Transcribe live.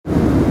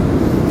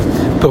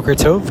Boker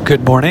Tov,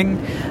 good morning.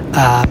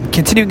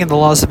 Continuing in the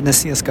laws of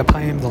Nesias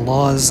Kapayim, the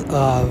laws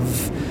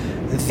of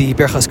the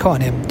Birkas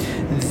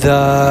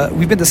Kohanim,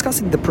 we've been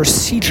discussing the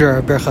procedure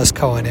of Birkas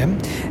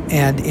Kohanim,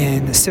 and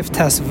in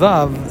Siftes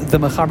Vav, the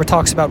Mechaber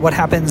talks about what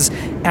happens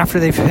after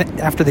they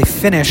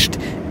finished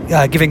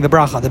giving the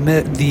bracha. The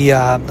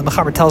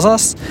Mechaber tells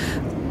us,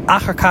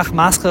 as soon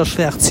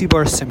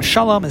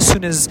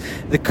as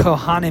the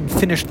Kohanim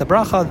finish the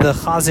bracha, the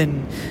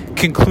Chazan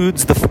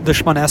concludes the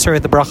Shemona Esrei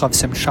at the bracha of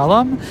Sim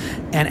Shalom,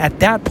 and at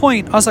that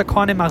point, it's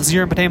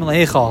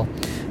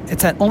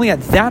only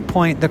at that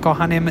point the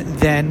Kohanim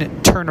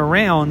then turn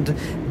around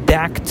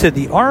back to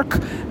the ark.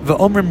 There's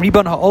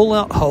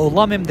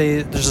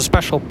a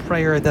special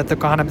prayer that the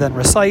Kohanim then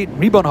recite.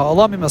 Ribon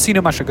ha'olamim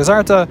asinu masha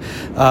gazarta,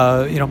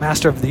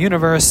 Master of the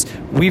universe,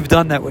 we've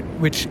done that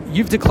which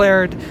you've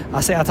declared.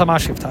 Aseh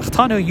atamash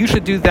yivtachtanu, you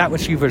should do that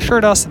which you've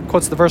assured us. And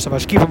quotes the verse of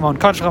Ashkivim on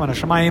Kadshcha and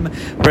Hashemayim,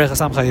 Berechas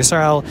Amcha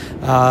Yisrael,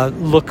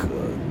 look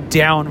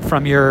down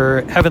from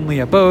your heavenly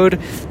abode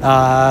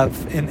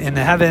in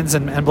the heavens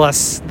and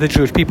bless the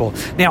Jewish people.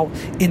 Now,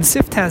 in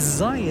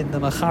Siftaz Zayin, the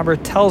Mechaber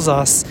tells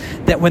us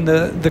that when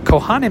the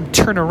Kohanim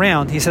turn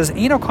around, he says,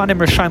 Eino Kohanim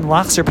Rishayim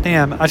Lachzer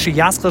Pneim Ashi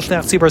Yaschel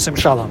Shleach Tzibur Sim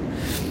Shalom.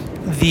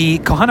 The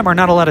Kohanim are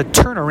not allowed to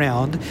turn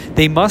around.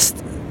 They must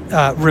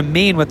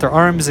remain with their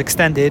arms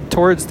extended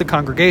towards the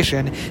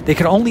congregation. They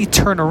can only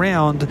turn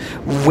around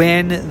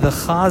when the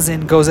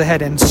Chazan goes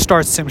ahead and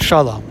starts Sim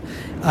Shalom.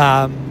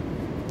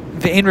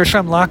 And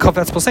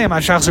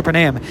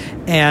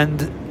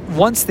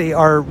once they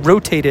are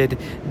rotated,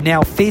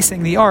 now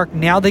facing the ark,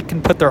 now they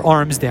can put their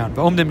arms down.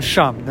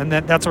 And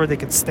that's where they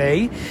can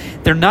stay.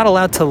 They're not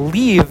allowed to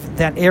leave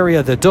that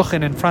area, the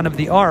duchen in front of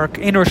the ark.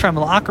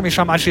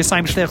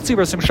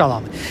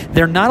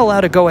 They're not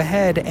allowed to go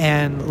ahead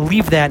and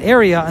leave that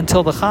area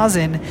until the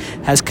Chazan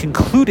has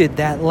concluded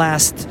that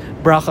last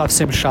bracha of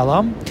Sim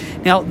Shalom.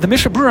 Now, the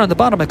Mishnah Berurah on the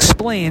bottom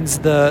explains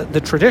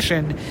the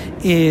tradition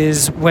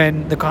is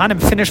when the Kohanim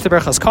finish the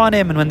Birkas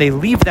Kohanim and when they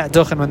leave that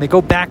duchen, when they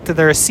go back to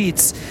their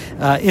seats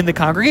in the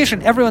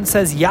congregation, everyone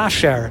says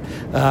Yasher,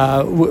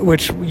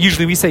 which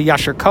usually we say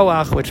Yasher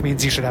Koach, which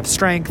means you should have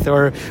strength,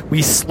 or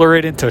we slur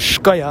it into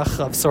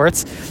Shkoyach of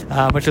sorts,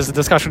 which is a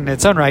discussion in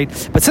its own right.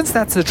 But since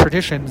that's the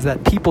tradition,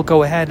 that people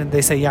go ahead and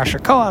they say Yasher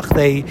Koach,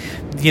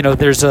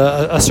 there's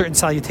a certain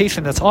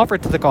salutation that's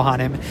offered to the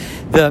Kohanim.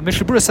 The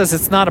Mishnah Berurah says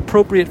it's not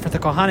appropriate for the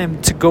Kohanim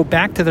to go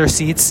back to their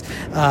seats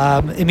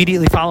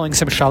immediately following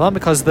Sim Shalom,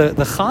 because the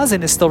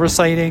Chazan is still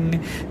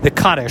reciting the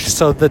Kaddish.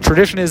 So the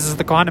tradition is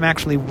the Kohanim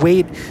actually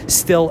wait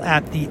still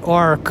at the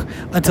ark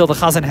until the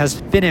Chazan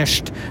has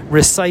finished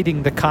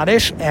reciting the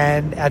Kaddish,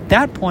 and at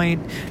that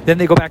point then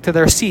they go back to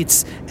their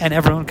seats and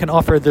everyone can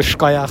offer the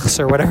Shkoyachs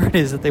or whatever it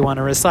is that they want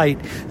to recite,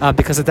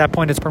 because at that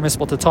point it's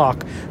permissible to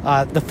talk.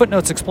 The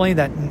footnotes explain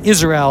that in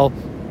Israel,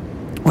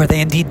 where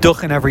they indeed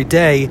duchen every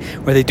day,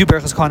 where they do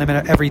Birkas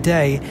Kohanim every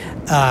day,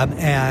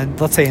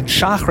 and let's say in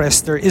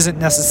Shachris there isn't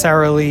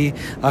necessarily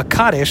a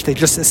Kaddish. They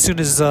just, as soon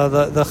as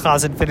the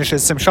Chazan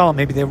finishes Sim Shalom,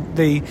 maybe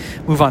they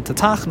move on to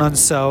Tachnun.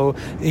 So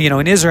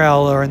in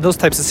Israel or in those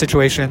types of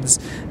situations,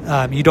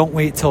 you don't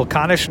wait till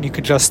Kaddish, and you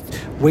can just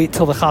wait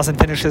till the Chazan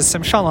finishes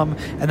Sim Shalom,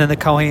 and then the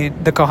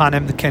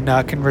Kohanim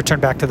can return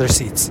back to their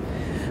seats.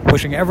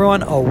 Wishing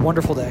everyone a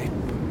wonderful day.